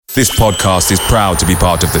This podcast is proud to be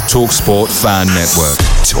part of the TalkSport Fan Network.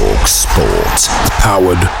 TalkSport.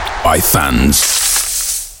 Powered by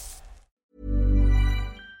fans.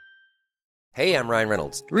 Hey, I'm Ryan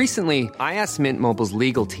Reynolds. Recently, I asked Mint Mobile's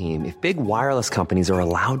legal team if big wireless companies are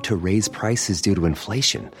allowed to raise prices due to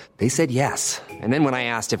inflation. They said yes. And then when I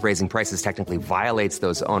asked if raising prices technically violates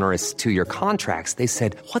those onerous two-year contracts, they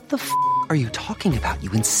said, "What the f*** are you talking about,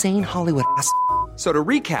 you insane Hollywood ass?" So to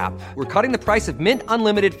recap, we're cutting the price of Mint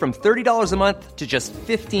Unlimited from $30 a month to just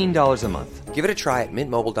 $15 a month. Give it a try at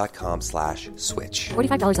mintmobile.com/switch.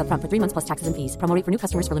 $45 up front for 3 months plus taxes and fees. Promo rate for new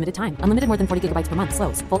customers for limited time. Unlimited more than 40 gigabytes per month.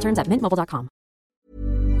 Slows full terms at mintmobile.com.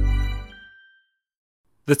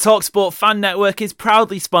 The TalkSport Fan Network is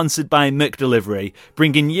proudly sponsored by McDelivery,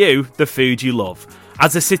 bringing you the food you love.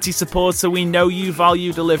 As a City supporter, we know you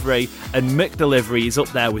value delivery, and McDelivery is up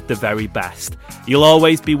there with the very best. You'll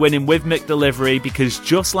always be winning with McDelivery because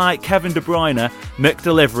just like Kevin De Bruyne,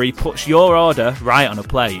 McDelivery puts your order right on a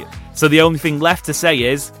plate. So the only thing left to say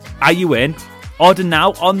is, are you in? Order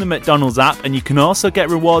now on the McDonald's app, and you can also get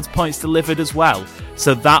rewards points delivered as well.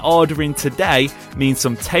 So that ordering today means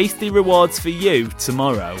some tasty rewards for you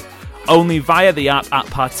tomorrow. Only via the app at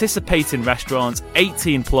participating restaurants.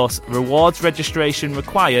 18 plus. Rewards registration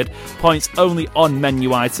required. Points only on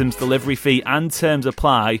menu items. Delivery fee and terms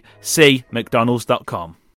apply. See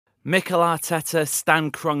mcdonalds.com. Mikel Arteta,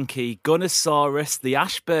 Stan Kroenke, Gunnosaurus, the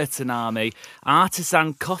Ashburton Army,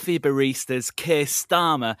 Artisan Coffee Baristas, Keir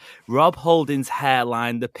Starmer, Rob Holding's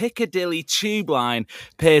Hairline, the Piccadilly Tube Line,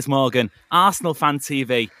 Piers Morgan, Arsenal Fan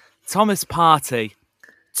TV, Thomas Partey,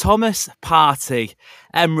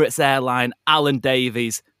 Emirates Airline, Alan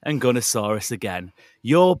Davies, and Gunnosaurus again.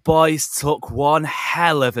 Your boys took one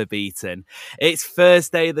hell of a beating. It's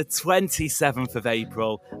Thursday, the 27th of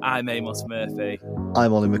April. I'm Amos Murphy.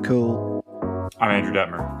 I'm Ollie McCool. I'm Andrew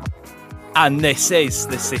Detmer. And this is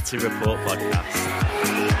the City Report podcast.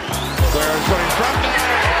 Aguero's got in front there.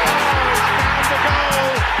 Found the goal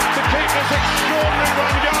to keep this extraordinary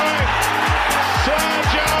run going.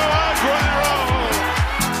 Sergio Aguero.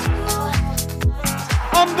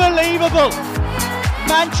 Unbelievable.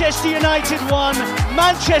 Manchester United 1,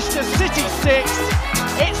 Manchester City 6.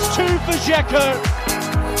 It's 2 for Dzeko.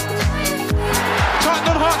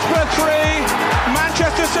 Tottenham Hotspur 3,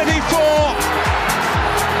 Manchester City 4.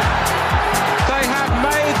 They have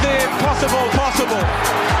made the impossible possible.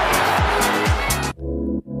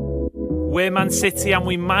 We're Man City and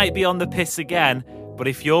we might be on the piss again, but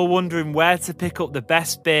if you're wondering where to pick up the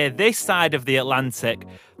best beer this side of the Atlantic,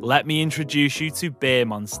 let me introduce you to Beer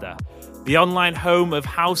Monster. The online home of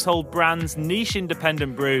household brands, niche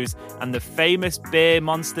independent brews, and the famous Beer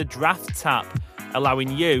Monster Draft Tap,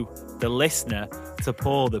 allowing you, the listener, to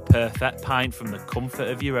pour the perfect pint from the comfort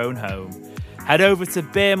of your own home. Head over to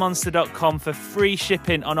beermonster.com for free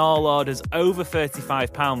shipping on all orders over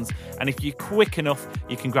 £35, and if you're quick enough,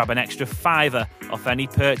 you can grab an extra £5 off any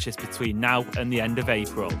purchase between now and the end of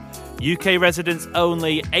April. UK residents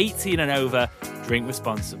only, 18 and over, drink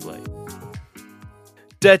responsibly.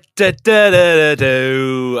 Hello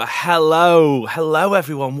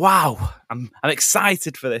everyone. Wow, I'm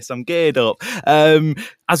excited for this. I'm geared up.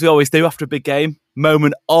 As we always do after a big game,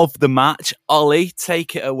 moment of the match. Ollie,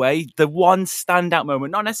 take it away. The one standout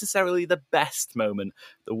moment, not necessarily the best moment,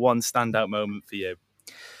 the one standout moment for you.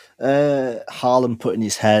 Haaland putting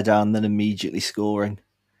his hair down, then immediately scoring.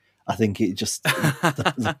 I think it just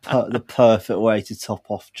the perfect way to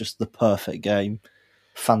top off just the perfect game.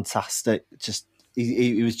 Fantastic. Just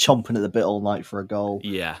he was chomping at the bit all night for a goal.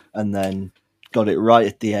 Yeah. And then got it right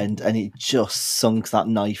at the end, and it just sunk that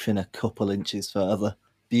knife in a couple inches further.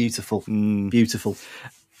 Beautiful. Beautiful.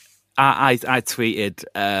 I tweeted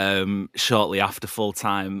shortly after full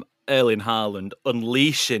time, Erling Haaland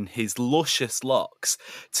unleashing his luscious locks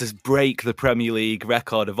to break the Premier League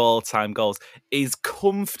record of all-time goals is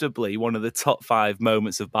comfortably one of the top 5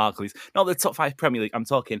 moments of Barclays. Not the top 5 Premier League, I'm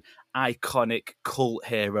talking iconic cult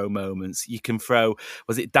hero moments. You can throw,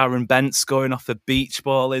 was it Darren Bent scoring off a beach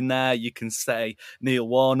ball in there? You can say Neil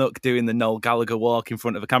Warnock doing the Noel Gallagher walk in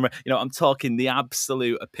front of a camera. You know, I'm talking the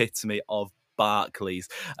absolute epitome of Barclays.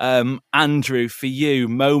 Andrew, for you,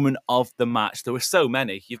 moment of the match. There were so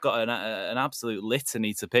many. You've got an absolute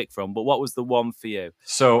litany to pick from, but what was the one for you?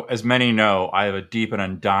 So, as many know, I have a deep and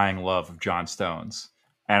undying love of John Stones.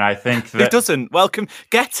 And I think that who doesn't? Welcome,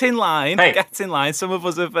 get in line. Hey, get in line. Some of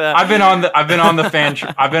us have. I've been on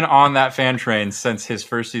that fan train since his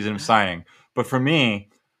first season of signing. But for me,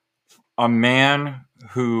 a man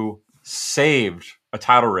who saved a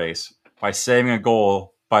title race by saving a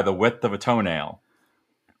goal by the width of a toenail,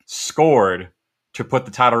 scored to put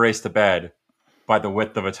the title race to bed by the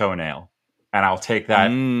width of a toenail. and I'll take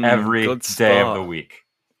that every good day of spot. the week.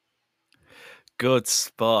 Good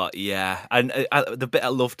spot, yeah. And the bit I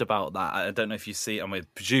loved about that, I don't know if you see it, I mean,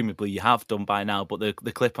 presumably you have done by now, but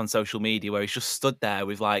the clip on social media where he's just stood there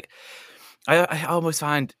with like, I almost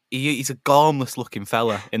find he's a gormless looking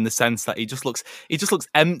fella in the sense that he just looks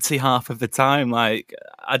empty half of the time. Like,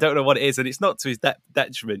 I don't know what it is, and it's not to his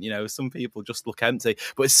detriment. You know, some people just look empty,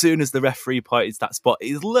 but as soon as the referee pointed to that spot,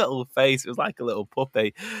 his little face, it was like a little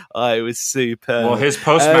puppy. Oh, it was superb. Well, his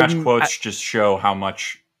post-match quotes just show how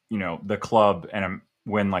much, you know, the club and a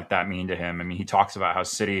win like that mean to him. I mean, he talks about how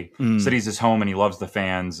City's his home and he loves the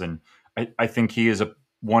fans, and I think he is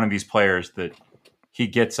one of these players that he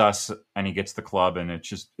gets us and he gets the club, and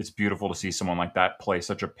it's beautiful to see someone like that play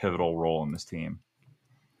such a pivotal role in this team.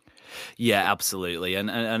 Yeah, absolutely. And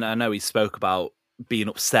I know he spoke about being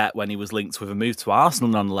upset when he was linked with a move to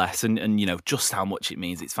Arsenal nonetheless, and you know, just how much it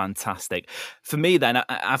means. It's fantastic. For me then,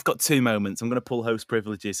 I've got two moments. I'm going to pull host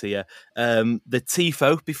privileges here. The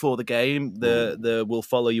Tifo before the game, the We'll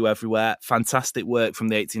Follow You Everywhere. Fantastic work from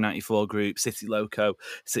the 1894 group, City Loco,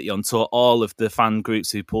 City on Tour, all of the fan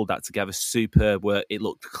groups who pulled that together. Superb work. It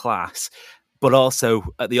looked class. But also,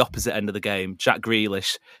 at the opposite end of the game, Jack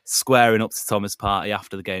Grealish squaring up to Thomas Partey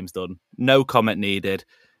after the game's done. No comment needed.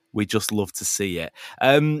 We just love to see it.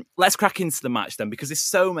 Let's crack into the match then, because there's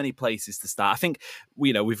so many places to start. I think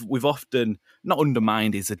we've often not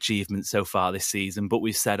undermined his achievements so far this season, but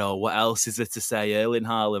we've said, oh, what else is there to say? Erling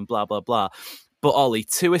Haaland, blah, blah, blah. But Ollie,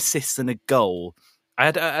 2 assists and a goal.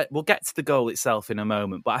 We'll get to the goal itself in a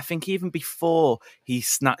moment, but I think even before he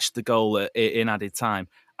snatched the goal in added time,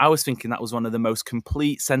 I was thinking that was one of the most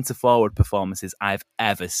complete centre-forward performances I've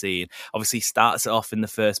ever seen. Obviously, he starts it off in the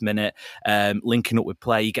first minute, linking up with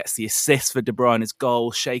play. He gets the assist for De Bruyne's goal,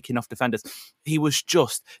 shaking off defenders. He's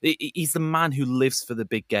the man who lives for the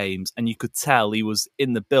big games, and you could tell he was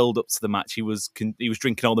in the build-up to the match. He was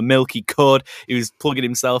drinking all the milk he could. He was plugging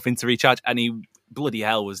himself into recharge, and bloody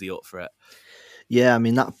hell was he up for it. Yeah, I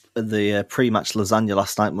mean, the pre-match lasagna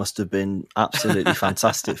last night must have been absolutely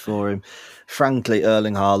fantastic for him. Frankly,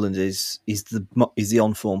 Erling Haaland is the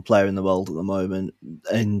on-form player in the world at the moment,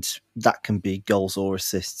 and that can be goals or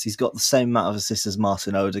assists. He's got the same amount of assists as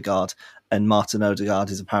Martin Odegaard, and Martin Odegaard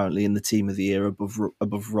is apparently in the team of the year above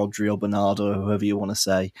Rodri or Bernardo, whoever you want to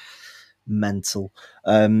say. Mental.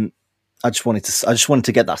 I just wanted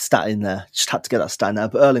to get that stat in there. Just had to get that stat in there.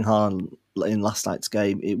 But Erling Haaland in last night's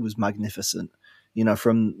game, it was magnificent. You know,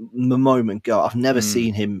 from the moment go, I've never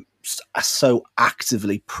seen him so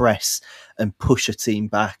actively press and push a team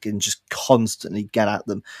back and just constantly get at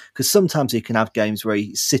them. Because sometimes he can have games where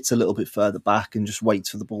he sits a little bit further back and just waits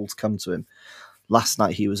for the ball to come to him. Last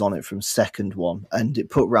night he was on it from second one, and it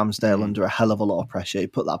put Ramsdale under a hell of a lot of pressure.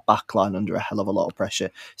 It put that back line under a hell of a lot of pressure.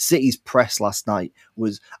 City's press last night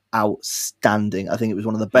was outstanding. I think it was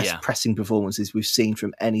one of the best pressing performances we've seen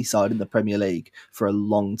from any side in the Premier League for a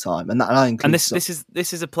long time. And this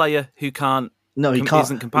is a player who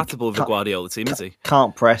isn't compatible with the Guardiola team, is he?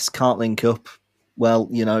 Can't press, can't link up. Well,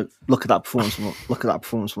 you know, look at that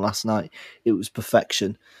performance from last night. It was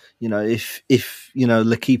perfection. You know, if you know,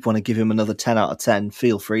 L'Equipe want to give him another 10 out of 10,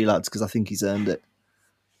 feel free, lads, because I think he's earned it.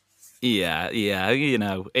 Yeah, you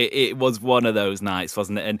know, it was one of those nights,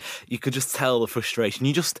 wasn't it? And you could just tell the frustration.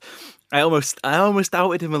 I almost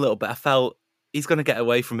doubted him a little bit. I felt he's going to get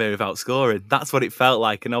away from here without scoring. That's what it felt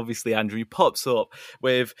like. And obviously, Andrew pops up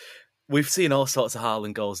with... We've seen all sorts of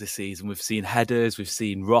Haaland goals this season. We've seen headers, we've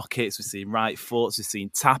seen rockets, we've seen right foots, we've seen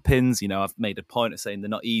tap-ins. You know, I've made a point of saying they're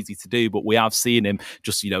not easy to do, but we have seen him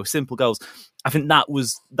just, you know, simple goals. I think that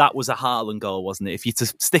was a Haaland goal, wasn't it? If you to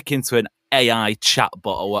stick into an AI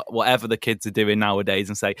chatbot or whatever the kids are doing nowadays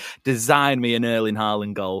and say, design me an Erling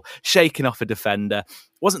Haaland goal, shaking off a defender.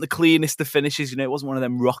 Wasn't the cleanest of finishes, you know, it wasn't one of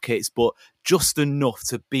them rockets, but just enough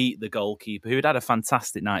to beat the goalkeeper, who had a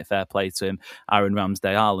fantastic night, fair play to him, Aaron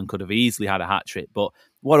Ramsdale. Haaland could have easily had a hat-trick, but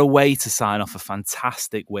what a way to sign off a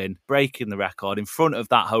fantastic win, breaking the record in front of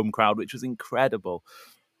that home crowd, which was incredible.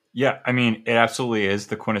 Yeah, I mean, it absolutely is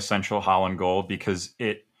the quintessential Haaland goal, because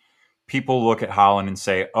people look at Haaland and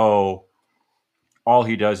say, oh, all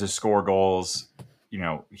he does is score goals. You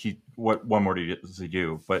know, what more does he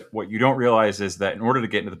do? But what you don't realize is that in order to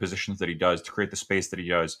get into the positions that he does, to create the space that he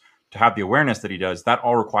does, to have the awareness that he does, that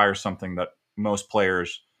all requires something that most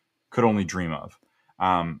players could only dream of.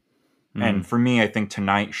 And for me, I think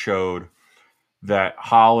tonight showed that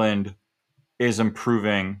Haaland is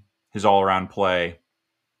improving his all-around play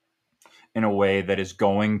in a way that is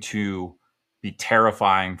going to be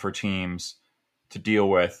terrifying for teams to deal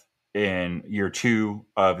with in year 2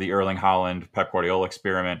 of the Erling Haaland Pep Guardiola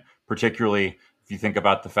experiment, particularly if you think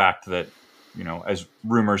about the fact that as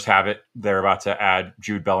rumors have it, they're about to add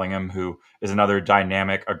Jude Bellingham, who is another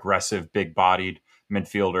dynamic, aggressive, big-bodied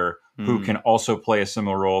midfielder who can also play a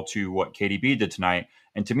similar role to what KDB did tonight.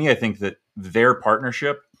 And to me, I think that their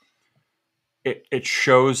partnership, it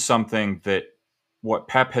shows something that what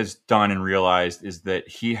Pep has done and realized is that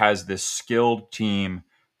he has this skilled team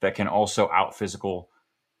that can also out-physical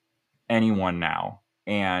anyone now.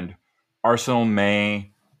 And Arsenal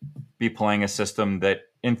may be playing a system that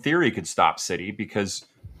in theory could stop City, because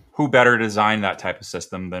who better design that type of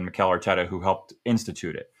system than Mikel Arteta, who helped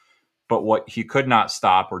institute it. But what he could not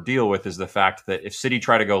stop or deal with is the fact that if City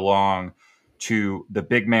try to go long to the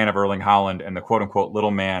big man of Erling Haaland and the quote-unquote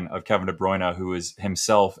little man of Kevin De Bruyne, who is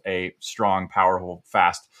himself a strong, powerful,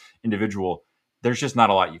 fast individual, there's just not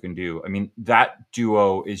a lot you can do. I mean, that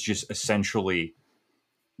duo is just essentially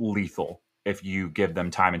lethal if you give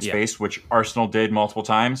them time and space, which Arsenal did multiple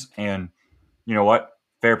times. And you know what?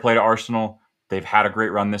 Fair play to Arsenal. They've had a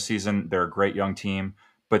great run this season. They're a great young team.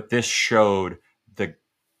 But this showed the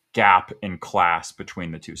gap in class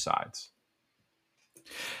between the two sides.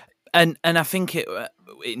 And I think it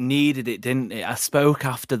needed it, didn't it? I spoke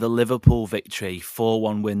after the Liverpool victory,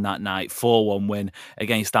 4-1 win that night, 4-1 win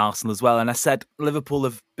against Arsenal as well. And I said Liverpool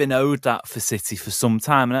have been owed that for City for some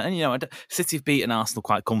time. And City have beaten Arsenal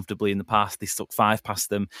quite comfortably in the past. They stuck 5 past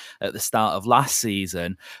them at the start of last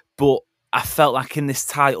season. But I felt like in this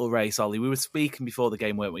title race, Ollie, we were speaking before the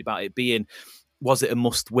game, weren't we, about it being, was it a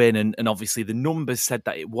must-win? And obviously the numbers said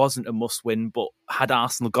that it wasn't a must-win, but had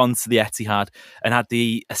Arsenal gone to the Etihad and had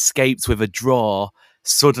the escaped with a draw,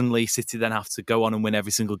 suddenly City then have to go on and win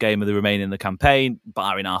every single game of the remaining in the campaign,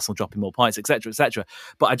 barring Arsenal dropping more points, etc., etc.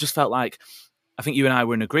 But I just felt like, I think you and I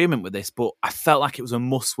were in agreement with this, but I felt like it was a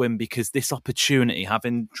must-win because this opportunity,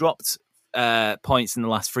 having dropped points in the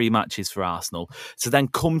last 3 matches for Arsenal, to then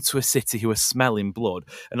come to a City who are smelling blood.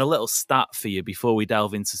 And a little stat for you before we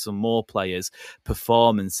delve into some more players'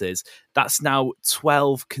 performances. That's now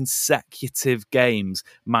 12 consecutive games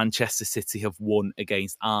Manchester City have won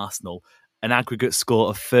against Arsenal. An aggregate score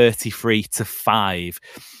of 33-5.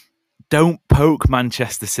 Don't poke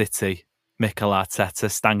Manchester City, Mikel Arteta,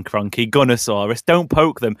 Stan Kroenke, Gunnosaurus. Don't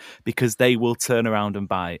poke them because they will turn around and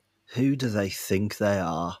bite. Who do they think they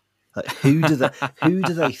are? Like, who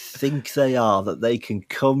do they think they are that they can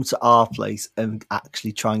come to our place and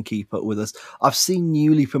actually try and keep up with us? I've seen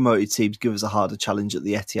newly promoted teams give us a harder challenge at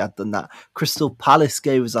the Etihad than that. Crystal Palace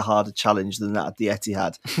gave us a harder challenge than that at the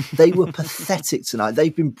Etihad. They were pathetic tonight.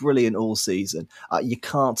 They've been brilliant all season. You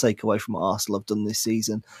can't take away from what Arsenal have done this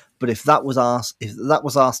season. But if that was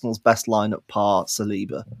Arsenal's best lineup, par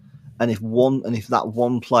Saliba, and if that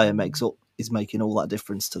one player is making all that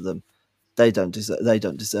difference to them, they don't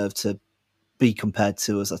deserve to be compared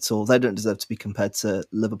to us at all. They don't deserve to be compared to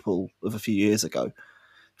Liverpool of a few years ago.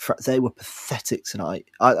 They were pathetic tonight.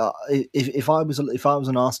 If I was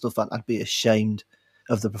an Arsenal fan, I'd be ashamed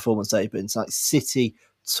of the performance they've been tonight. City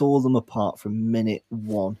tore them apart from minute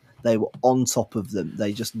one. They were on top of them.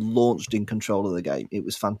 They just launched in control of the game. It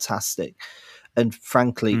was fantastic. And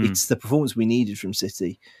frankly, it's the performance we needed from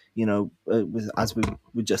City. As we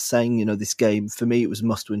were just saying, this game, for me, it was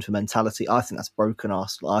must-win for mentality. I think that's broken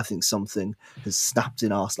Arsenal. I think something has snapped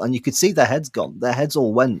in Arsenal. And you could see their heads gone. Their heads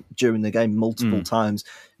all went during the game multiple times.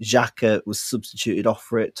 Xhaka was substituted off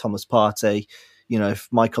for it. Thomas Partey. If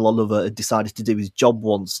Michael Oliver had decided to do his job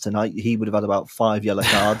once tonight, he would have had about 5 yellow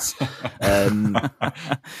cards.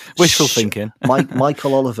 Wishful thinking.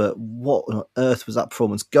 Michael Oliver, what on earth was that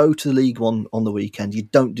performance? Go to League One on the weekend. You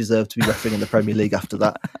don't deserve to be refereeing in the Premier League after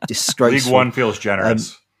that. Disgraceful. League One feels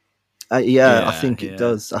generous. I think it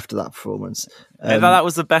does after that performance. That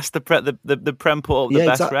was the best. The Prem put up the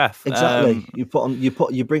best ref. Exactly.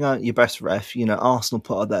 You bring out your best ref. Arsenal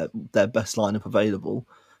put out their best lineup available.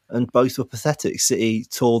 And both were pathetic. City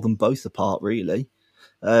tore them both apart, really.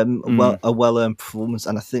 A well-earned performance,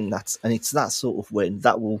 and I think it's that sort of win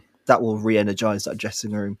that will re-energise that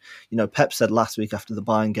dressing room. Pep said last week after the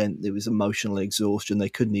Bayern game there was emotional exhaustion. They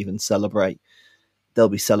couldn't even celebrate. They'll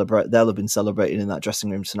have been celebrating in that dressing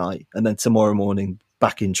room tonight, and then tomorrow morning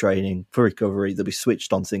back in training for recovery. They'll be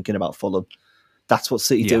switched on thinking about Fulham. That's what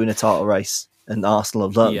City do in a title race, and Arsenal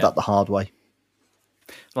have learned that the hard way.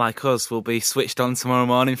 Like us, will be switched on tomorrow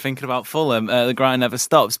morning thinking about Fulham. The grind never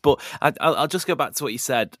stops. But I'll just go back to what you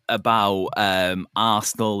said about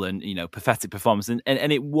Arsenal and pathetic performance. And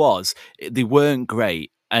they weren't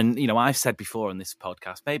great. And, I've said before on this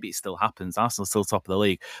podcast, maybe it still happens. Arsenal's still top of the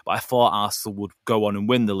league, but I thought Arsenal would go on and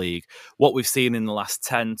win the league. What we've seen in the last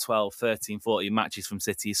 10, 12, 13, 14 matches from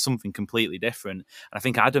City is something completely different. And I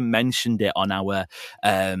think Adam mentioned it on our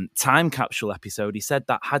time capsule episode. He said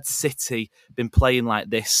that had City been playing like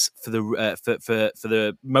this for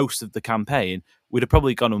the most of the campaign, we'd have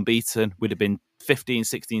probably gone unbeaten. We'd have been 15,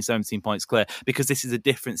 16, 17 points clear, because this is a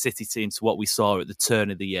different City team to what we saw at the turn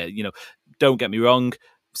of the year. Don't get me wrong,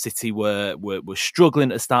 City were struggling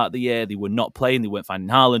at the start of the year. They were not playing. They weren't finding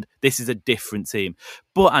Haaland. This is a different team.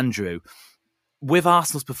 But Andrew, with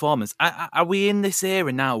Arsenal's performance, are we in this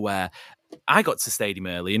era now where I got to stadium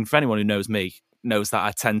early, and for anyone who knows me, knows that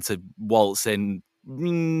I tend to waltz in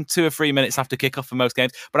 2 or 3 minutes after kickoff for most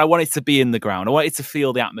games, but I wanted to be in the ground. I wanted to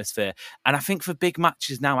feel the atmosphere. And I think for big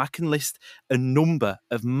matches now, I can list a number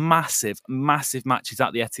of massive, massive matches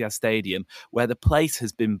at the Etihad Stadium where the place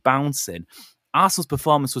has been bouncing. Arsenal's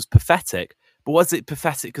performance was pathetic, but was it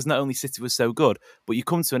pathetic because not only City was so good, but you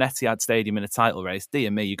come to an Etihad Stadium in a title race,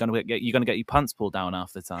 dear me, you're going to get your pants pulled down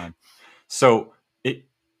half the time. So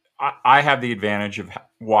I have the advantage of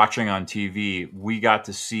watching on TV. We got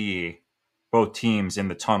to see both teams in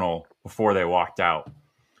the tunnel before they walked out.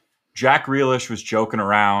 Jack Grealish was joking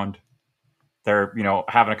around. They're,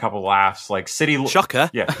 having a couple laughs. Like City, shocker,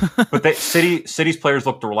 yeah. But City's players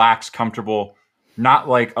looked relaxed, comfortable. Not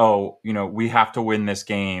like, we have to win this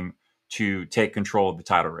game to take control of the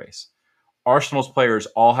title race. Arsenal's players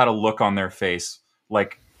all had a look on their face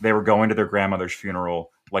like they were going to their grandmother's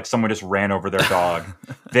funeral, like someone just ran over their dog.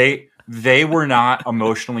 They were not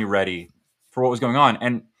emotionally ready for what was going on.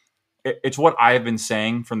 And it's what I have been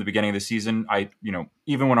saying from the beginning of the season.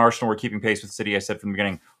 Even when Arsenal were keeping pace with City, I said from the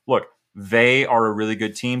beginning, look, they are a really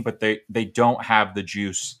good team, but they don't have the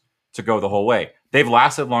juice to go the whole way. They've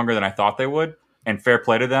lasted longer than I thought they would. And fair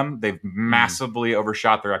play to them. They've massively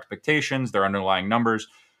overshot their expectations, their underlying numbers.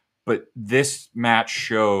 But this match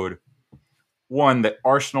showed, one, that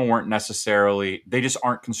Arsenal weren't necessarily, they just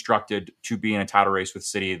aren't constructed to be in a title race with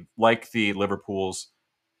City like the Liverpools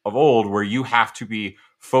of old, where you have to be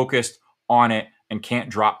focused on it and can't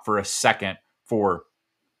drop for a second for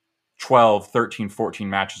 12, 13, 14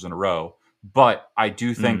 matches in a row. But I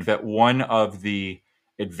do think that one of the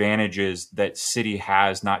advantages that City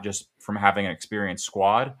has, not just from having an experienced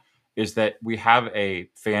squad, is that we have a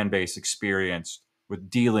fan base experienced with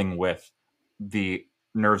dealing with the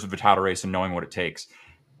nerves of a title race and knowing what it takes.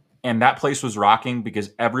 And that place was rocking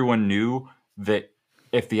because everyone knew that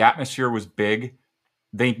if the atmosphere was big,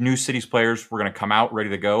 they knew City's players were going to come out ready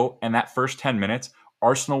to go. And that first 10 minutes,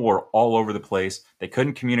 Arsenal were all over the place. They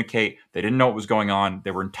couldn't communicate. They didn't know what was going on.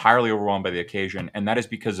 They were entirely overwhelmed by the occasion. And that is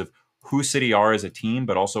because of who City are as a team,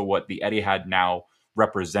 but also what the Etihad now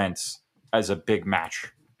represents as a big match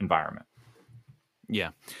environment. Yeah.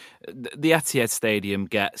 The Etihad Stadium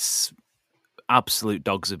gets absolute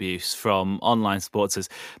dog's abuse from online supporters,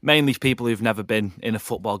 mainly people who've never been in a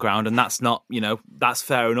football ground, and that's not, that's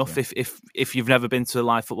fair enough. Yeah. If you've never been to a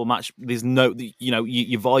live football match, there's no,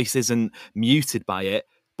 your voice isn't muted by it,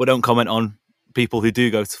 but don't comment on people who do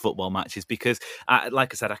go to football matches, because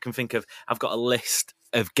like I said, I've got a list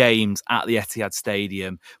of games at the Etihad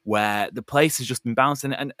Stadium where the place has just been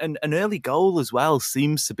bouncing, and an early goal as well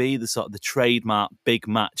seems to be the sort of the trademark big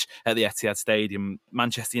match at the Etihad Stadium.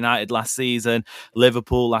 Manchester United last season,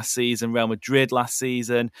 Liverpool last season, Real Madrid last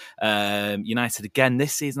season, United again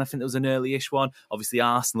this season. I think there was an early-ish one. Obviously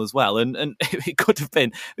Arsenal as well, and it could have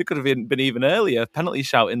been even earlier. Penalty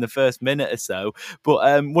shout in the first minute or so,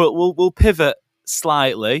 but we'll pivot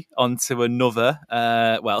slightly onto another.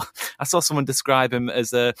 I saw someone describe him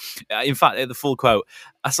as in fact, the full quote,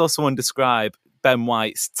 I saw someone describe Ben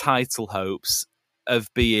White's title hopes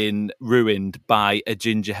of being ruined by a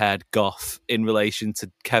ginger-haired goth in relation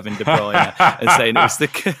to Kevin De Bruyne,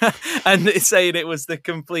 and saying it was the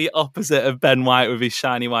complete opposite of Ben White with his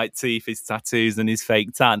shiny white teeth, his tattoos, and his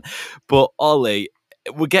fake tan. But Ollie,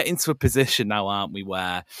 we're getting to a position now, aren't we,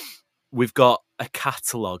 where we've got a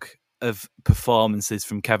catalogue of performances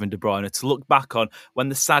from Kevin De Bruyne to look back on when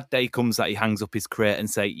the sad day comes that he hangs up his crate and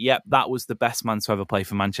say, yep, that was the best man to ever play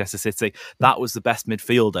for Manchester City. That was the best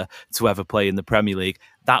midfielder to ever play in the Premier League.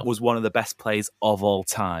 That was one of the best players of all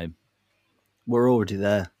time. We're already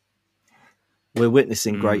there. We're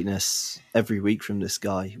witnessing greatness every week from this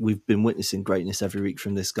guy. We've been witnessing greatness every week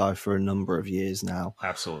from this guy for a number of years now.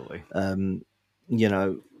 Absolutely.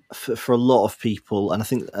 For a lot of people, and I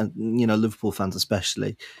think, Liverpool fans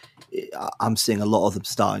especially, I'm seeing a lot of them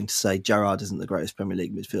starting to say Gerrard isn't the greatest Premier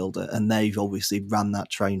League midfielder, and they've obviously ran that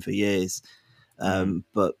train for years.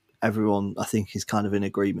 But everyone, I think, is kind of in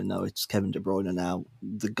agreement now. It's Kevin De Bruyne now.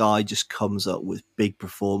 The guy just comes up with big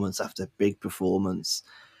performance after big performance.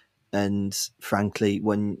 And frankly,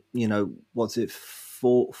 when, what's it,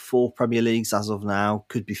 four Premier Leagues as of now,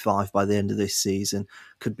 could be 5 by the end of this season,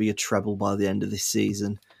 could be a treble by the end of this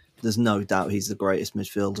season. There's no doubt he's the greatest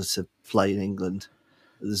midfielder to play in England.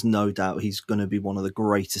 There's no doubt he's going to be one of the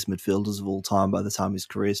greatest midfielders of all time by the time his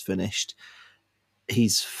career's finished.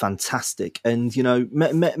 He's fantastic. And,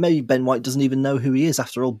 maybe Ben White doesn't even know who he is.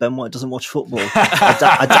 After all, Ben White doesn't watch football.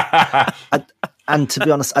 And to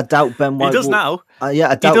be honest, I doubt Ben White. He does now. He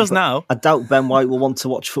does now. I doubt Ben White will want to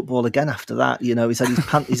watch football again after that. He's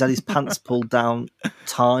had his pants pulled down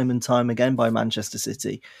time and time again by Manchester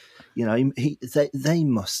City. They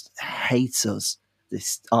must hate us.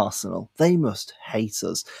 This Arsenal, they must hate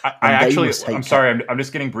us. I'm sorry, I'm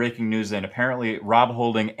just getting breaking news in. Apparently, Rob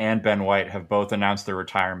Holding and Ben White have both announced their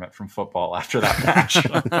retirement from football after that match.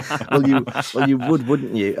 well, you would,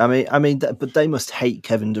 wouldn't you? But they must hate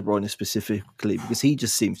Kevin De Bruyne specifically because he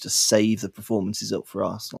just seems to save the performances up for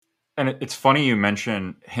Arsenal. And it's funny you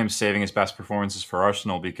mention him saving his best performances for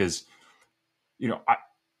Arsenal because,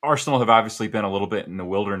 Arsenal have obviously been a little bit in the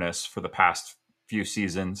wilderness for the past few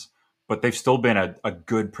seasons, but they've still been a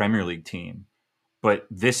good Premier League team. But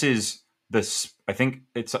this is I think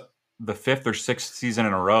it's the 5th or 6th season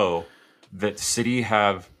in a row that City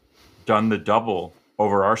have done the double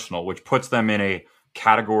over Arsenal, which puts them in a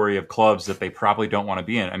category of clubs that they probably don't want to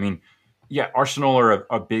be in. I mean, yeah, Arsenal are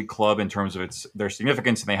a big club in terms of their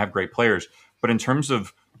significance and they have great players. But in terms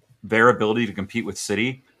of their ability to compete with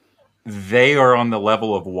City, they are on the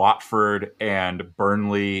level of Watford and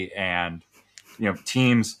Burnley and,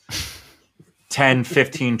 teams 10,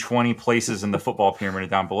 15, 20 places in the football pyramid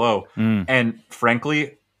down below. And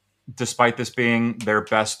frankly, despite this being their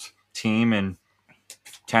best team in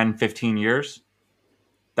 10, 15 years,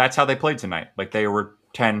 that's how they played tonight. Like they were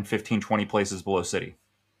 10, 15, 20 places below City.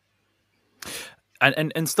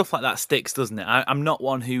 And stuff like that sticks, doesn't it? I'm not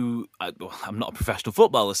one who... I'm not a professional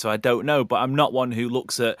footballer, so I don't know, but I'm not one who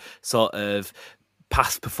looks at sort of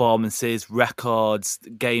past performances, records,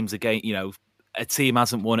 games again, a team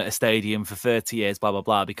hasn't won at a stadium for 30 years, blah, blah,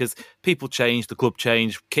 blah, because people change, the club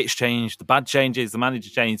change, kits change, the bad changes, the manager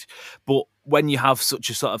change. But when you have such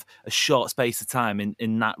a sort of a short space of time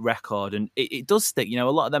in that record, and it does stick, a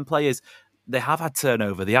lot of them players, they have had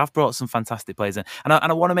turnover. They have brought some fantastic players in. And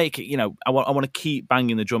I want to make it, I want to keep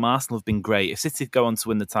banging the drum. Arsenal have been great. If City go on to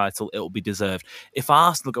win the title, it'll be deserved. If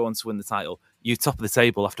Arsenal go on to win the title, you're top of the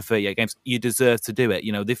table after 38 games. You deserve to do it.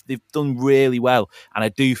 They've done really well. And I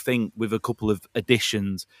do think with a couple of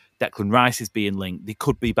additions, Declan Rice is being linked. They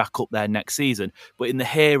could be back up there next season. But in the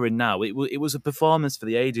here and now, it was a performance for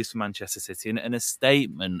the ages for Manchester City and a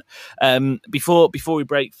statement. Before we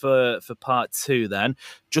break for part 2 then,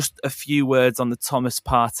 just a few words on the Thomas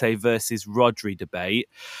Partey versus Rodri debate.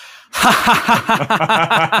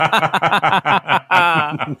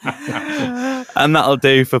 And that'll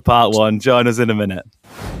do for part 1. Join us in a minute.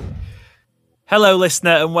 Hello,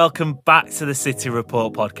 listener, and welcome back to the City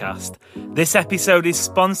Report podcast. This episode is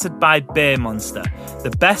sponsored by Beer Monster,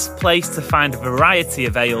 the best place to find a variety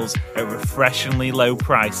of ales at refreshingly low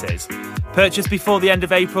prices. Purchase before the end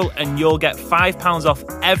of April and you'll get £5 off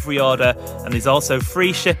every order, and there's also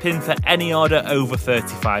free shipping for any order over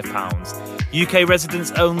 £35. UK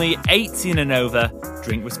residents only, 18 and over.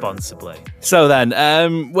 Drink responsibly. So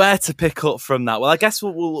then, where to pick up from that? Well, I guess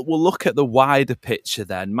we'll look at the wider picture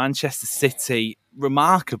then. Manchester City,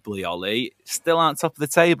 remarkably, Ollie, still aren't top of the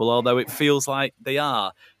table, although it feels like they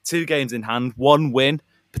are. 2 games in hand, 1 win,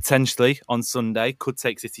 potentially, on Sunday. Could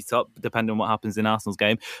take City top, depending on what happens in Arsenal's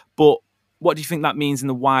game. But what do you think that means in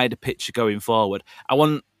the wider picture going forward? I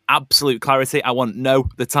want absolute clarity. I want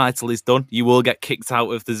the title is done. You will get kicked out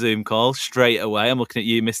of the Zoom call straight away. I'm looking at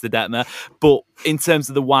you, Mr. Detmer. But in terms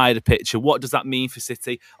of the wider picture, what does that mean for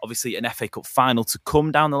City? Obviously, an FA Cup final to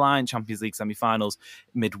come down the line, Champions League semi-finals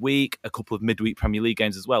midweek, a couple of midweek Premier League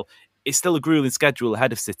games as well. It's still a grueling schedule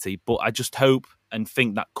ahead of City, but I just hope and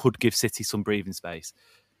think that could give City some breathing space.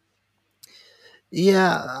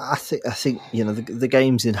 Yeah, I think the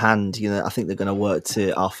games in hand. I think they're going to work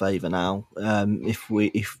to our favour now. If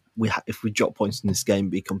we drop points in this game,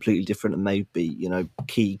 it'd be completely different and maybe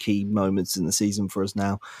key moments in the season for us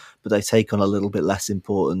now. But they take on a little bit less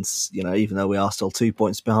importance. Even though we are still 2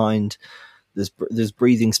 points behind, there's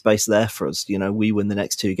breathing space there for us. We win the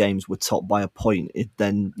next 2 games, we're top by a point.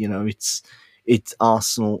 It's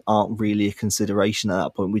Arsenal aren't really a consideration at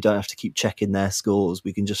that point. We don't have to keep checking their scores.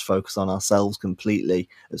 We can just focus on ourselves completely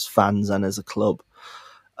as fans and as a club.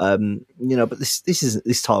 But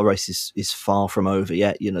this title race is far from over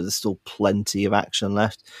yet. There's still plenty of action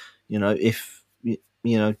left. If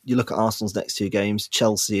you look at Arsenal's next two games,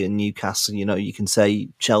 Chelsea and Newcastle. You can say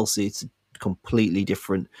Chelsea, it's a completely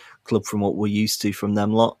different club from what we're used to from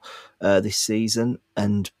them lot this season.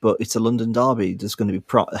 But it's a London derby. There's going to be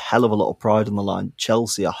a hell of a lot of pride on the line.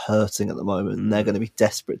 Chelsea are hurting at the moment, and they're going to be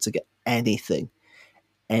desperate to get anything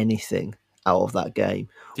out of that game.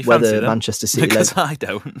 Do you fancy them? Manchester City, because I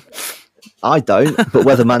don't. I don't, but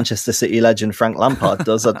whether Manchester City legend Frank Lampard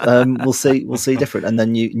does, we'll see. We'll see different. And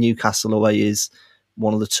then Newcastle away is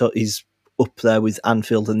one of the he's up there with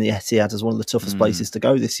Anfield and the Etihad as one of the toughest places to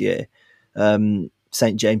go this year.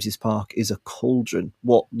 St James's Park is a cauldron.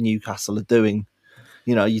 What Newcastle are doing,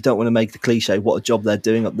 you don't want to make the cliche, what a job they're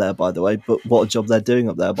doing up there, by the way, but what a job they're doing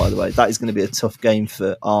up there, by the way. That is going to be a tough game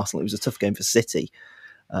for Arsenal. It was a tough game for City.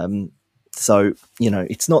 So,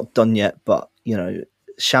 it's not done yet, but,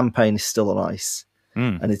 champagne is still on ice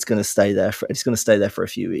and it's going to stay there for a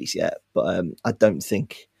few weeks yet. But I don't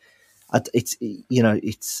think if you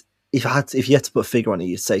had to put a figure on it,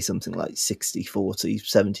 you'd say something like 60-40,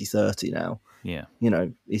 70-30 now. Yeah.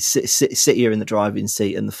 Sit here in the driving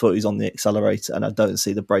seat and the foot is on the accelerator, and I don't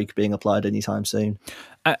see the brake being applied anytime soon.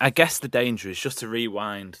 I guess the danger is just to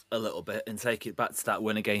rewind a little bit and take it back to that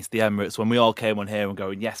win against the Emirates when we all came on here and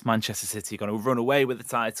going, yes, Manchester City are going to run away with the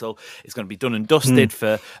title. It's going to be done and dusted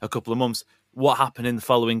for a couple of months. What happened in the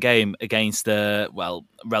following game against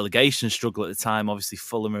relegation struggle at the time? Obviously,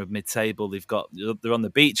 Fulham are mid-table. They're on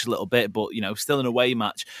the beach a little bit, but still an away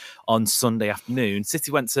match on Sunday afternoon.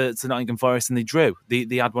 City went to Nottingham Forest and they drew. They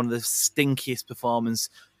had one of the stinkiest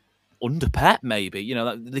performances under Pep, maybe.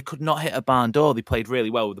 They could not hit a barn door. They played really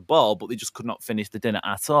well with the ball, but they just could not finish the dinner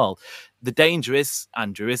at all. The danger is,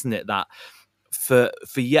 Andrew, isn't it, that for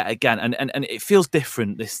yet again, and it feels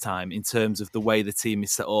different this time in terms of the way the team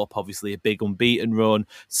is set up. Obviously, a big unbeaten run,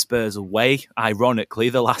 Spurs away. Ironically,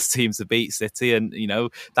 the last team to beat City, and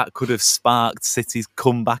that could have sparked City's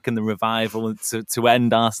comeback and the revival and to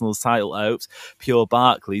end Arsenal's title hopes. Pure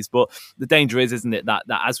Barclays. But the danger is, isn't it, that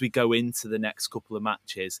as we go into the next couple of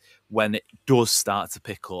matches, when it does start to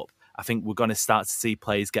pick up, I think we're going to start to see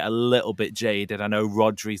players get a little bit jaded. I know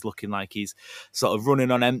Rodri's looking like he's sort of running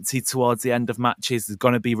on empty towards the end of matches. There's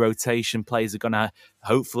going to be rotation. Players are going to,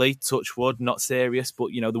 hopefully, touch wood, not serious,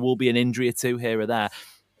 but, there will be an injury or two here or there.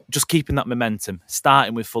 Just keeping that momentum,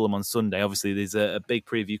 starting with Fulham on Sunday. Obviously, there's a big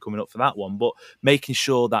preview coming up for that one, but making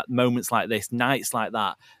sure that moments like this, nights like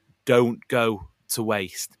that, don't go to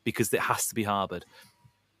waste because it has to be harboured.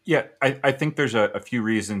 Yeah, I think there's a few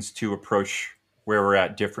reasons to approach where we're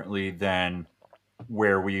at differently than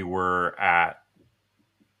where we were at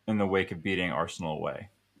in the wake of beating Arsenal away.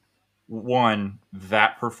 One,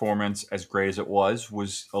 that performance, as great as it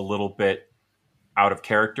was a little bit out of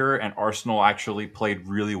character, and Arsenal actually played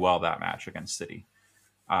really well that match against City.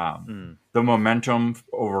 The momentum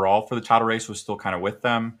overall for the title race was still kind of with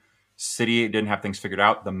them. City didn't have things figured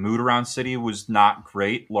out. The mood around City was not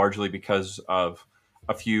great, largely because of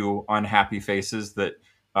a few unhappy faces that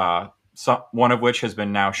one of which has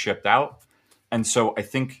been now shipped out. And so I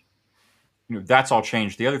think that's all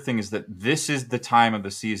changed. The other thing is that this is the time of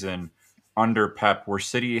the season under Pep where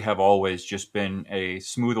City have always just been a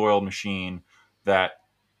smooth-oiled machine that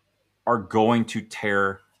are going to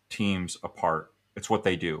tear teams apart. It's what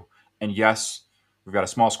they do. And yes, we've got a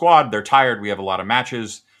small squad. They're tired. We have a lot of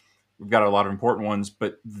matches. We've got a lot of important ones,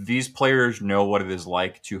 but these players know what it is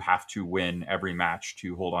like to have to win every match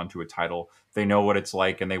to hold on to a title. They know what it's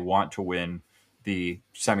like, and they want to win the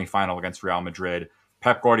semifinal against Real Madrid.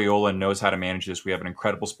 Pep Guardiola knows how to manage this. We have an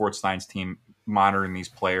incredible sports science team monitoring these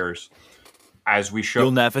players. As we show,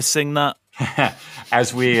 you'll never sing that.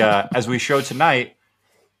 as we show tonight,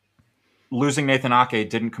 losing Nathan Ake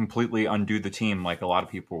didn't completely undo the team like a lot of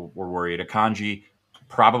people were worried. Akanji,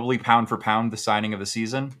 probably pound for pound the signing of the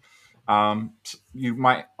season. You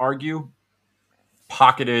might argue,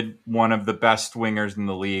 pocketed one of the best wingers in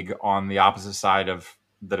the league on the opposite side of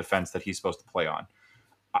the defense that he's supposed to play on.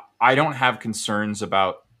 I don't have concerns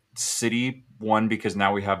about City, one, because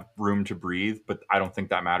now we have room to breathe, but I don't think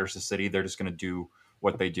that matters to City. They're just going to do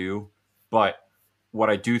what they do. But what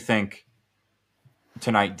I do think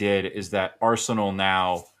tonight did is that Arsenal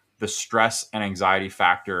now, the stress and anxiety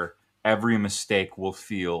factor, every mistake will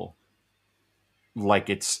feel like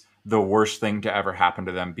it's the worst thing to ever happen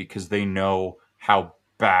to them because they know how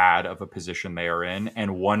bad of a position they are in.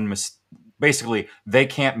 And basically, they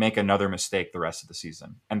can't make another mistake the rest of the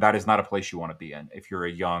season. And that is not a place you want to be in if you're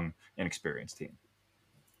a young, inexperienced team.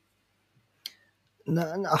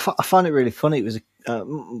 No, I find it really funny. It was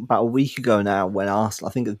about a week ago now when Arsenal,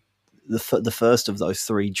 I think the first of those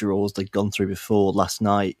 3 draws they'd gone through before last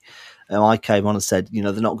night. I came on and said, they're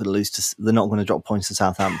not going to lose they're not going to drop points to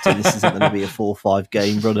Southampton. This isn't going to be a 4-5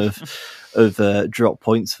 game run of drop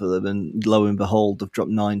points for them. And lo and behold, they've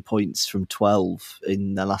dropped 9 points from 12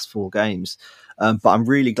 in their last 4 games. But I'm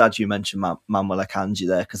really glad you mentioned Manuel Akanji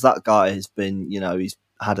there, because that guy has been, he's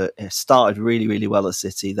started really, really well at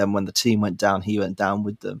City. Then when the team went down, he went down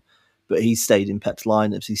with them. But he stayed in Pep's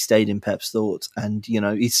lineups. He stayed in Pep's thoughts. And,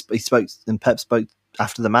 he spoke, and Pep spoke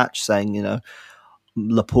after the match saying,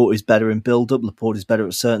 Laporte is better in build-up. Laporte is better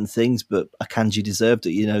at certain things, but Akanji deserved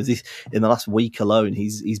it. In the last week alone,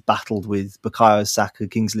 he's battled with Bukayo Saka,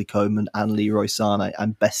 Kingsley Coman, and Leroy Sané,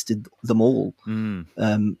 and bested them all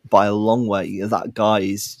by a long way. That guy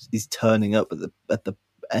is turning up at the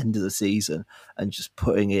end of the season and just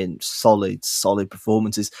putting in solid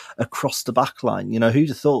performances across the back line. Who'd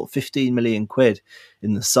have thought 15 million quid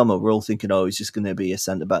in the summer? We're all thinking, he's just going to be a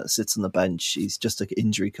centre back that sits on the bench. He's just an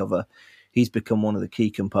injury cover. He's become one of the key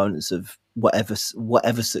components of whatever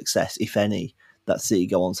success, if any, that City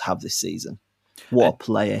go on to have this season. What a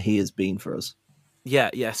player he has been for us.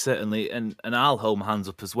 Yeah, certainly. And I'll hold my hands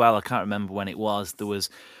up as well. I can't remember when it was. There was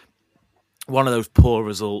one of those poor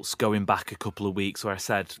results going back a couple of weeks where I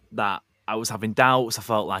said that I was having doubts. I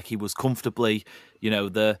felt like he was comfortably,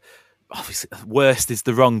 obviously worst is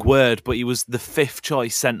the wrong word, but he was the 5th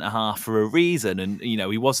choice centre-half for a reason. And,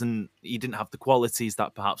 he didn't have the qualities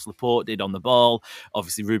that perhaps Laporte did on the ball.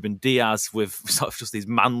 Obviously, Ruben Diaz with sort of just his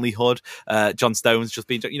manlyhood. John Stones just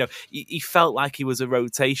being, he felt like he was a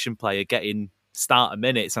rotation player getting starter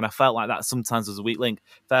minutes, and I felt like that sometimes was a weak link.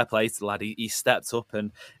 Fair play to the lad, he stepped up,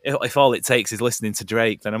 and if all it takes is listening to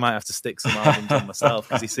Drake, then I might have to stick some albums on myself,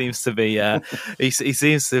 because he seems to be he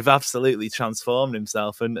seems to have absolutely transformed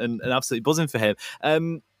himself and absolutely buzzing for him.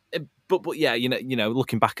 But yeah,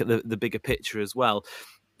 looking back at the bigger picture as well,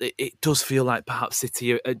 it does feel like perhaps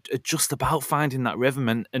City are just about finding that rhythm,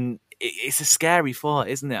 and it's a scary thought,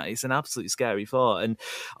 isn't it? It's an absolutely scary thought. And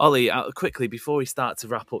Ollie, quickly, before we start to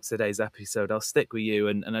wrap up today's episode, I'll stick with you,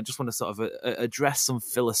 and I just want to sort of address some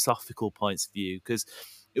philosophical points of view, because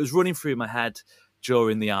it was running through my head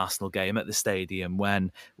during the Arsenal game at the stadium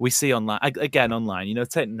when we see online,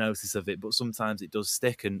 take notice of it, but sometimes it does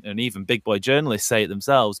stick, and even big boy journalists say it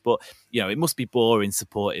themselves, but, it must be boring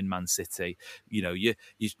supporting Man City. You're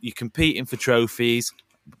competing for trophies.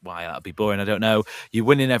 Why that'd be boring, I don't know. You're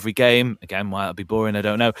winning every game. Again, why that'd be boring, I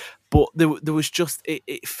don't know. But there was just,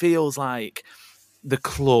 it feels like the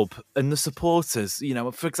club and the supporters,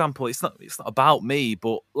 for example, it's not about me,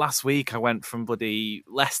 but last week I went from bloody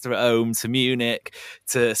Leicester at home to Munich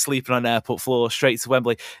to sleeping on an airport floor straight to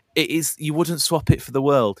Wembley. You wouldn't swap it for the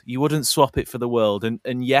world.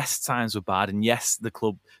 And yes, times were bad, and yes, the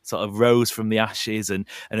club sort of rose from the ashes and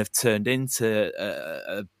have turned into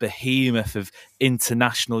a behemoth of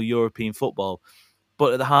international European football.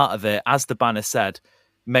 But at the heart of it, as the banner said,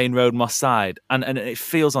 Main Road, Moss Side. And it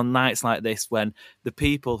feels on nights like this when the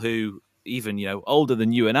people who, even, older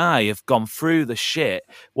than you and I, have gone through the shit,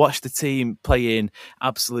 watched the team playing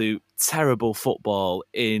absolute terrible football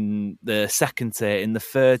in the 2nd tier, in the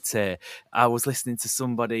 3rd tier. I was listening to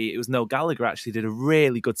somebody, it was Noel Gallagher actually, did a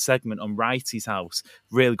really good segment on Wrighty's House,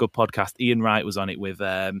 really good podcast. Ian Wright was on it with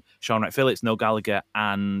Sean Wright-Phillips, Noel Gallagher,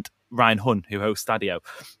 and Ryan Hunn, who hosts Stadio.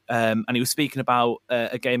 And he was speaking about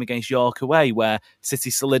a game against York away where City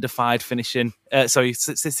solidified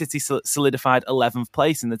 11th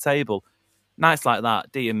place in the table. Nights like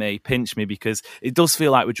that, dear me, pinch me, because it does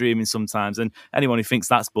feel like we're dreaming sometimes. And anyone who thinks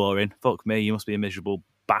that's boring, fuck me, you must be a miserable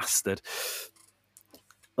bastard.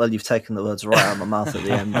 Well, you've taken the words right out of my mouth at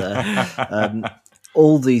the end there.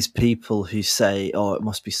 All these people who say, it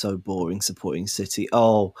must be so boring supporting City.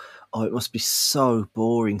 Oh, it must be so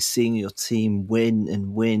boring seeing your team win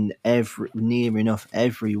and win near enough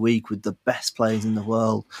every week with the best players in the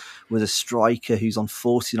world, with a striker who's on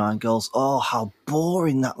 49 goals. Oh, how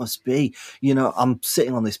boring that must be. I'm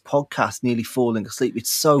sitting on this podcast nearly falling asleep. It's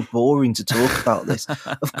so boring to talk about this.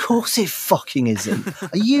 Of course it fucking isn't.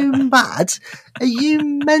 Are you mad? Are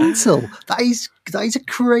you mental? That is a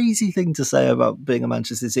crazy thing to say about being a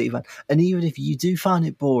Manchester City fan. And even if you do find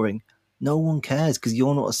it boring, no one cares, because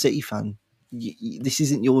you're not a City fan. This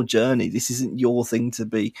isn't your journey. This isn't your thing to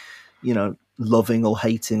be, loving or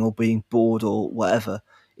hating or being bored or whatever.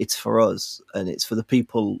 It's for us, and it's for the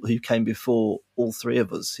people who came before all 3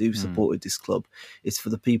 of us who supported this club. It's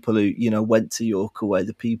for the people who, went to York away,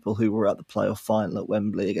 the people who were at the playoff final at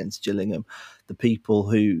Wembley against Gillingham, the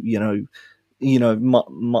people who,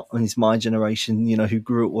 it's my generation, who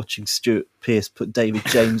grew up watching Stuart Pearce put David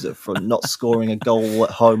James up front, not scoring a goal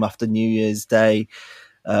at home after New Year's Day.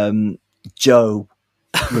 Joe,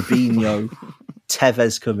 Robinho,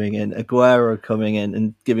 Tevez coming in, Aguero coming in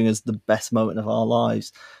and giving us the best moment of our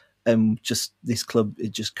lives. And just this club,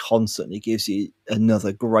 it just constantly gives you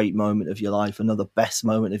another great moment of your life, another best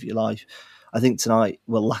moment of your life. I think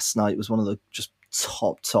last night was one of the just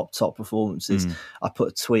top performances. I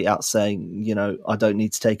put a tweet out saying, I don't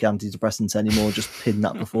need to take antidepressants anymore. Just pin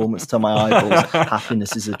that performance to my eyeballs.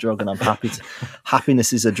 Happiness is a drug, and I'm happy to.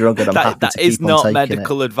 Happiness is a drug, and I'm happy to keep on taking it. That is not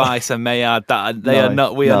medical advice. I may add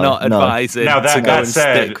that we are not advising. Now that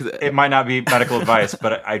said, it might not be medical advice,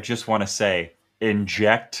 but I just want to say,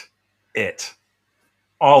 inject it.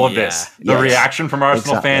 All of this, the reaction from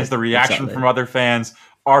Arsenal fans, the reaction from other fans.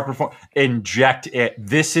 Inject it.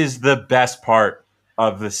 This is the best part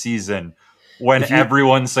of the season when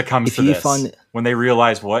everyone succumbs to this, when they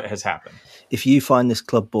realize what has happened. If you find this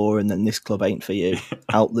club boring, then this club ain't for you.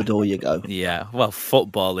 Out the door you go. Yeah, well,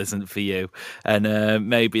 football isn't for you. And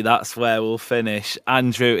maybe that's where we'll finish.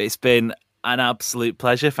 Andrew, it's been an absolute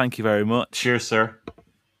pleasure. Thank you very much. Cheers, sir.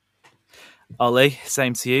 Ollie,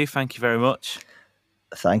 same to you. Thank you very much.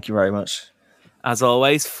 Thank you very much. As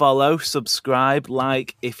always, follow, subscribe,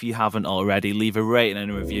 like if you haven't already. Leave a rating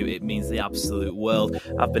and a review. It means the absolute world.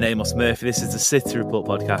 I've been Amos Murphy. This is the City Report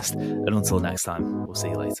podcast. And until next time, we'll see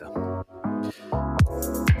you later.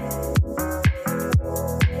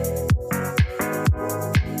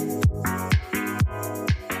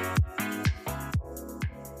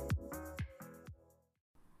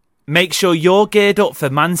 Make sure you're geared up for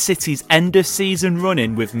Man City's end-of-season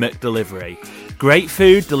run-in with McDelivery. Great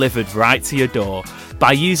food delivered right to your door.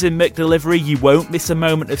 By using McDelivery, you won't miss a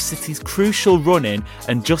moment of City's crucial run-in,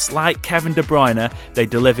 and just like Kevin De Bruyne, they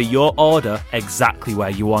deliver your order exactly where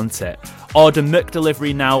you want it. Order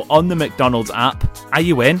McDelivery now on the McDonald's app. Are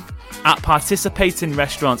you in? At participating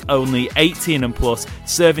restaurants only, 18 and plus,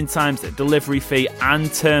 serving times, delivery fee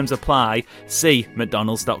and terms apply. See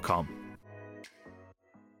mcdonalds.com.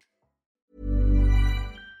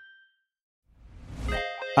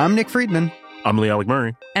 I'm Nick Friedman. I'm Lee Alec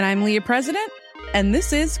Murray. And I'm Leah President. And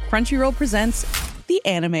this is Crunchyroll Presents The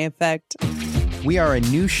Anime Effect. We are a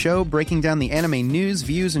new show breaking down the anime news,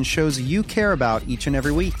 views, and shows you care about each and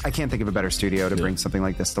every week. I can't think of a better studio to bring something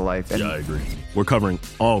like this to life. And I agree. We're covering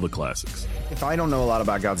all the classics. If I don't know a lot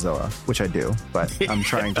about Godzilla, which I do, but I'm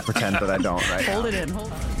trying to pretend that I don't right now. Hold it in.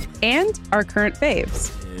 And our current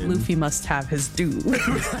faves. Luffy must have his due.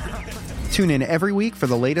 Tune in every week for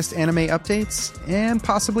the latest anime updates and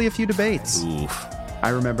possibly a few debates. Oof. I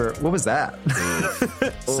remember, what was that?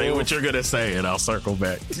 Say what you're going to say and I'll circle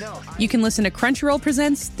back. You can listen to Crunchyroll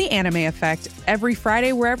Presents The Anime Effect every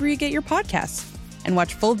Friday wherever you get your podcasts. And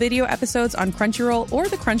watch full video episodes on Crunchyroll or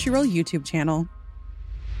the Crunchyroll YouTube channel.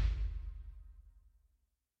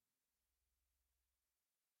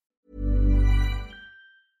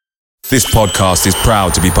 This podcast is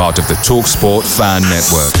proud to be part of the TalkSport Fan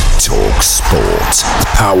Network. TalkSport.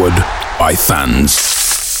 Powered by fans.